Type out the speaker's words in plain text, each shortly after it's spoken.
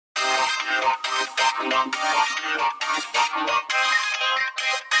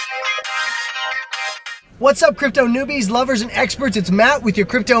What's up, crypto newbies, lovers, and experts? It's Matt with your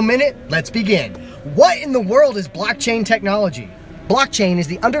Crypto Minute. Let's begin. What in the world is blockchain technology? Blockchain is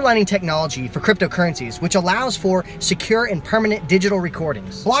the underlying technology for cryptocurrencies, which allows for secure and permanent digital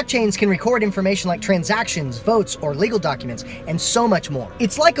recordings. Blockchains can record information like transactions, votes, or legal documents, and so much more.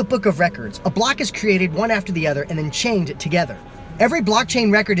 It's like a book of records. A block is created one after the other and then chained together. Every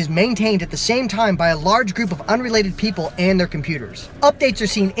blockchain record is maintained at the same time by a large group of unrelated people and their computers. Updates are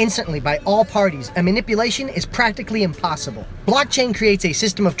seen instantly by all parties, and manipulation is practically impossible. Blockchain creates a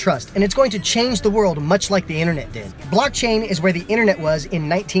system of trust, and it's going to change the world much like the internet did. Blockchain is where the internet was in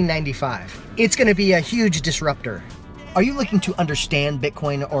 1995. It's going to be a huge disruptor. Are you looking to understand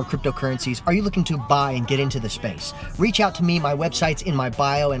Bitcoin or cryptocurrencies? Are you looking to buy and get into the space? Reach out to me. My website's in my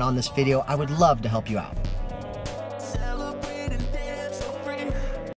bio and on this video. I would love to help you out.